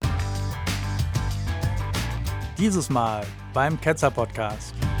Dieses Mal beim Ketzer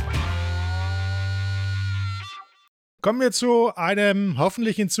Podcast. Kommen wir zu einem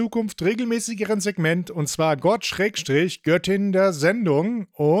hoffentlich in Zukunft regelmäßigeren Segment, und zwar Gott/Göttin der Sendung.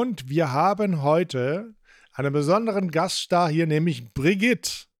 Und wir haben heute einen besonderen Gaststar hier, nämlich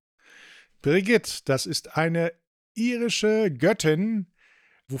Brigitte. Brigitte, das ist eine irische Göttin,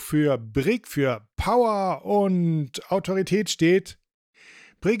 wofür Brig für Power und Autorität steht.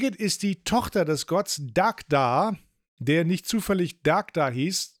 Brigitte ist die Tochter des Gotts Dagda, der nicht zufällig Dagda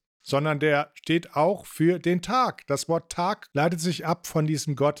hieß, sondern der steht auch für den Tag. Das Wort Tag leitet sich ab von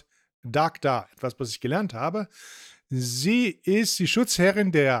diesem Gott Dagda, etwas, was ich gelernt habe. Sie ist die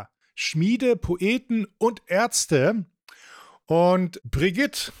Schutzherrin der Schmiede, Poeten und Ärzte. Und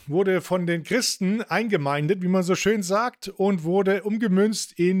Brigitte wurde von den Christen eingemeindet, wie man so schön sagt, und wurde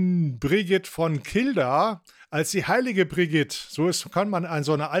umgemünzt in Brigitte von Kilda als die heilige Brigitte. Kann man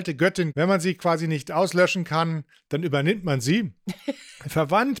so eine alte Göttin, wenn man sie quasi nicht auslöschen kann, dann übernimmt man sie.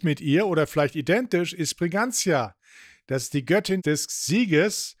 Verwandt mit ihr oder vielleicht identisch ist Brigantia. Das ist die Göttin des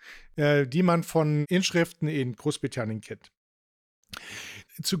Sieges, die man von Inschriften in Großbritannien kennt.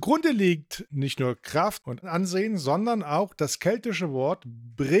 Zugrunde liegt nicht nur Kraft und Ansehen, sondern auch das keltische Wort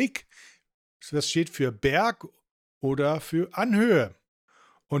Brig, das steht für Berg oder für Anhöhe.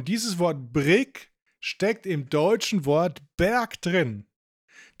 Und dieses Wort Brig steckt im deutschen Wort Berg drin.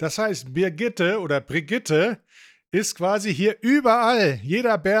 Das heißt, Birgitte oder Brigitte ist quasi hier überall,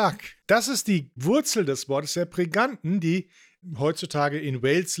 jeder Berg. Das ist die Wurzel des Wortes der Briganten, die heutzutage in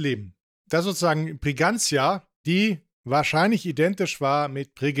Wales leben. Das ist sozusagen Brigantia, die wahrscheinlich identisch war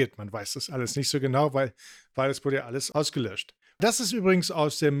mit Brigitte. Man weiß das alles nicht so genau, weil es wurde ja alles ausgelöscht. Das ist übrigens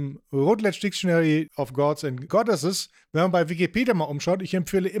aus dem Routledge Dictionary of Gods and Goddesses. Wenn man bei Wikipedia mal umschaut, ich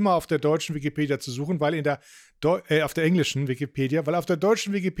empfehle immer auf der deutschen Wikipedia zu suchen, weil auf der englischen Wikipedia, weil auf der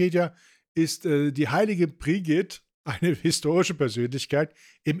deutschen Wikipedia ist die heilige Brigitte eine historische Persönlichkeit,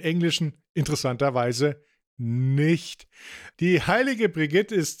 im Englischen interessanterweise nicht. Die heilige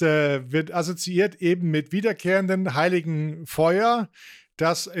Brigitte wird assoziiert eben mit wiederkehrenden heiligen Feuer,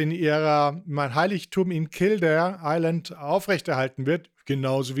 das in mein Heiligtum in Kildare Island aufrechterhalten wird,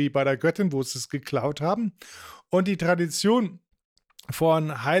 genauso wie bei der Göttin, wo sie es geklaut haben. Und die Tradition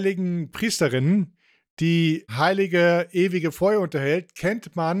von heiligen Priesterinnen, die heilige ewige Feuer unterhält,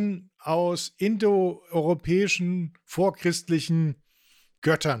 kennt man aus indoeuropäischen vorchristlichen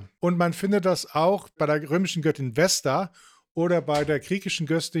Göttern. Und man findet das auch bei der römischen Göttin Vesta oder bei der griechischen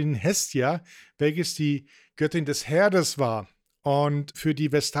Göttin Hestia, welches die Göttin des Herdes war. Und für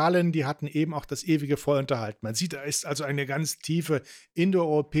die Vestalen, die hatten eben auch das ewige Feuer unterhalten. Man sieht, da ist also eine ganz tiefe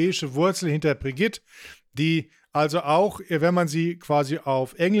indoeuropäische Wurzel hinter Brigitte, die also auch, wenn man sie quasi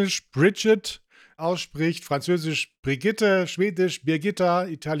auf Englisch Bridget ausspricht, Französisch Brigitte, Schwedisch Birgitta,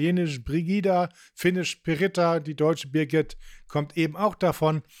 Italienisch Brigida, Finnisch Piritta, die deutsche Birgit kommt eben auch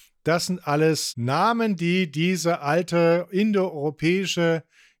davon. Das sind alles Namen, die diese alte indoeuropäische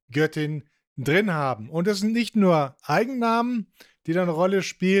Göttin drin haben. Und es sind nicht nur Eigennamen, die dann eine Rolle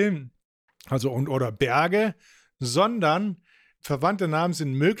spielen, oder Berge, sondern verwandte Namen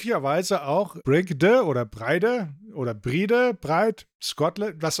sind möglicherweise auch Brigde oder Breide oder Bride, Breit,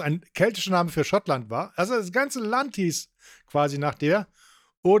 Scotland, was ein keltischer Name für Schottland war. Also das ganze Land hieß quasi nach der.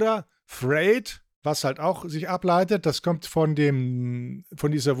 Oder Freyt, was halt auch sich ableitet. Das kommt von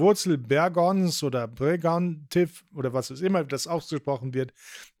dieser Wurzel Bergons oder Bregantiv oder was es immer das ausgesprochen wird.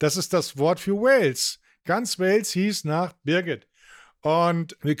 Das ist das Wort für Wales. Ganz Wales hieß nach Birgit.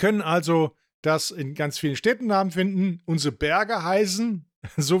 Und wir können also das in ganz vielen Städtennamen finden. Unsere Berge heißen,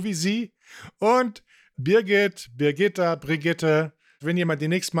 so wie sie. Und Birgit, Birgitta, Brigitte. Wenn jemand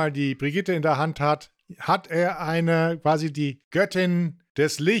demnächst mal die Brigitte in der Hand hat, hat er quasi die Göttin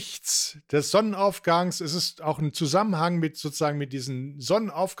des Lichts, des Sonnenaufgangs. Es ist auch ein Zusammenhang mit diesen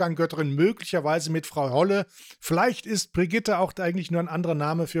Sonnenaufgang-Götterinnen, möglicherweise mit Frau Holle. Vielleicht ist Brigitte auch eigentlich nur ein anderer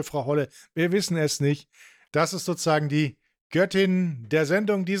Name für Frau Holle. Wir wissen es nicht. Das ist sozusagen die Göttin der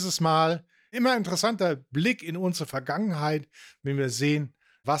Sendung dieses Mal. Immer interessanter Blick in unsere Vergangenheit, wenn wir sehen,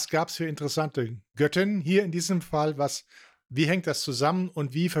 was gab es für interessante Göttinnen hier in diesem Fall, wie hängt das zusammen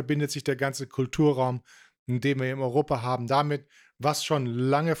und wie verbindet sich der ganze Kulturraum, den wir in Europa haben, damit, was schon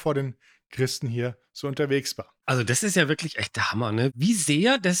lange vor den Christen hier so unterwegs war. Also das ist ja wirklich echt der Hammer, ne? Wie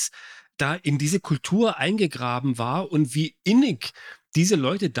sehr das da in diese Kultur eingegraben war und wie innig diese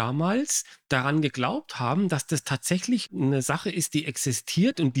Leute damals daran geglaubt haben, dass das tatsächlich eine Sache ist, die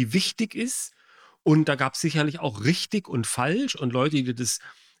existiert und die wichtig ist. Und da gab es sicherlich auch richtig und falsch und Leute, die das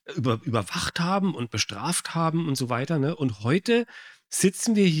überwacht haben und bestraft haben und so weiter. Ne? Und heute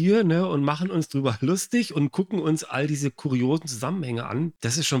sitzen wir hier, ne, und machen uns drüber lustig und gucken uns all diese kuriosen Zusammenhänge an.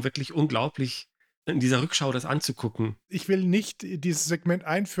 Das ist schon wirklich unglaublich, in dieser Rückschau das anzugucken. Ich will nicht dieses Segment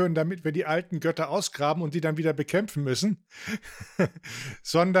einführen, damit wir die alten Götter ausgraben und die dann wieder bekämpfen müssen,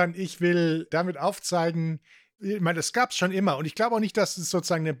 sondern ich will damit aufzeigen, ich meine, das gab es schon immer und ich glaube auch nicht, dass es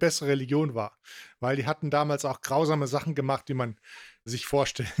sozusagen eine bessere Religion war, weil die hatten damals auch grausame Sachen gemacht, die man sich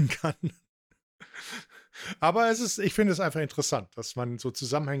vorstellen kann. Aber ich finde es einfach interessant, dass man so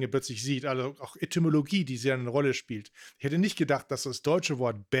Zusammenhänge plötzlich sieht, also auch Etymologie, die sehr eine Rolle spielt. Ich hätte nicht gedacht, dass das deutsche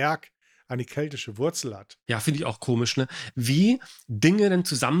Wort Berg eine keltische Wurzel hat. Ja, finde ich auch komisch, ne? Wie Dinge dann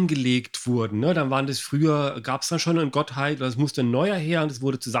zusammengelegt wurden, ne? Dann waren das früher, gab es dann schon eine Gottheit, oder es musste ein neuer her und es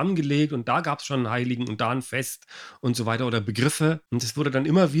wurde zusammengelegt und da gab es schon einen Heiligen und da ein Fest und so weiter oder Begriffe. Und es wurde dann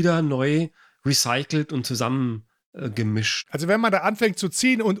immer wieder neu recycelt und gemischt. Also wenn man da anfängt zu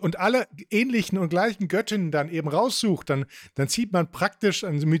ziehen und alle ähnlichen und gleichen Göttinnen dann eben raussucht, dann zieht man praktisch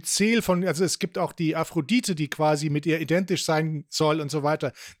ein Myzel von, also es gibt auch die Aphrodite, die quasi mit ihr identisch sein soll und so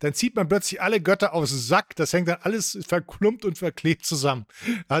weiter. Dann zieht man plötzlich alle Götter aus dem Sack, das hängt dann alles verklumpt und verklebt zusammen.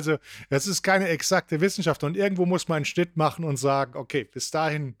 Also das ist keine exakte Wissenschaft und irgendwo muss man einen Schnitt machen und sagen, okay, bis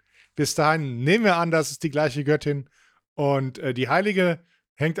dahin nehmen wir an, das ist die gleiche Göttin und die Heilige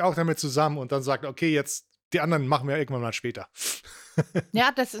hängt auch damit zusammen und dann sagt, okay, jetzt die anderen machen wir irgendwann mal später.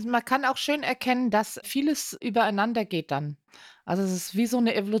 Ja, man kann auch schön erkennen, dass vieles übereinander geht dann. Also es ist wie so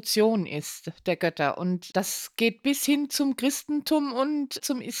eine Evolution ist der Götter. Und das geht bis hin zum Christentum und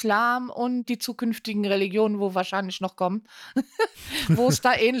zum Islam und die zukünftigen Religionen, wo wahrscheinlich noch kommen, wo es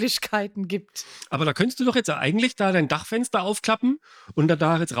da Ähnlichkeiten gibt. Aber da könntest du doch jetzt eigentlich da dein Dachfenster aufklappen und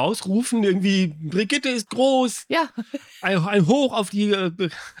da jetzt rausrufen, irgendwie, Brigitte ist groß. Ja. Ein Hoch auf die...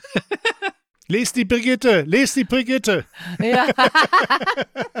 Lest die Brigitte, lest die Brigitte. Ja.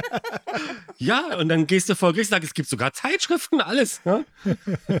 Ja, und dann gehst du vor Gericht und sagst, es gibt sogar Zeitschriften, alles. Ja?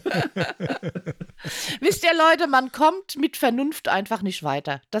 Wisst ihr, Leute, man kommt mit Vernunft einfach nicht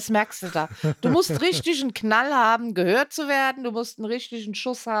weiter. Das merkst du da. Du musst richtig einen Knall haben, gehört zu werden. Du musst einen richtigen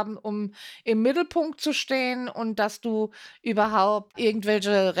Schuss haben, um im Mittelpunkt zu stehen und dass du überhaupt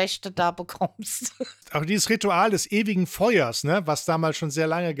irgendwelche Rechte da bekommst. Auch dieses Ritual des ewigen Feuers, ne, was damals schon sehr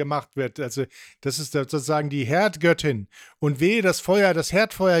lange gemacht wird. Also das ist sozusagen die Herdgöttin. Und wehe, das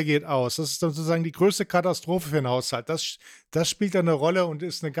Herdfeuer geht aus. Das ist dann sozusagen die größte Katastrophe für den Haushalt. Das spielt da eine Rolle und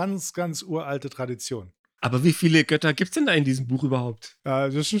ist eine ganz, ganz uralte Tradition. Aber wie viele Götter gibt es denn da in diesem Buch überhaupt?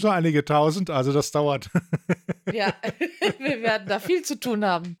 Das sind schon einige tausend, also das dauert. Ja, wir werden da viel zu tun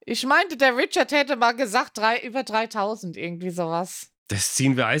haben. Ich meinte, der Richard hätte mal gesagt, über 3000, irgendwie sowas. Das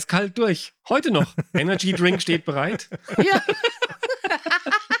ziehen wir eiskalt durch. Heute noch. Energy Drink steht bereit. Ja.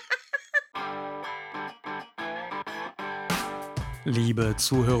 Liebe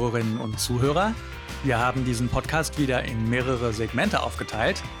Zuhörerinnen und Zuhörer, wir haben diesen Podcast wieder in mehrere Segmente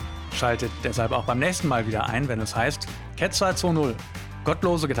aufgeteilt. Schaltet deshalb auch beim nächsten Mal wieder ein, wenn es heißt Cat 220 –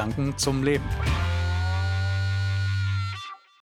 Gottlose Gedanken zum Leben.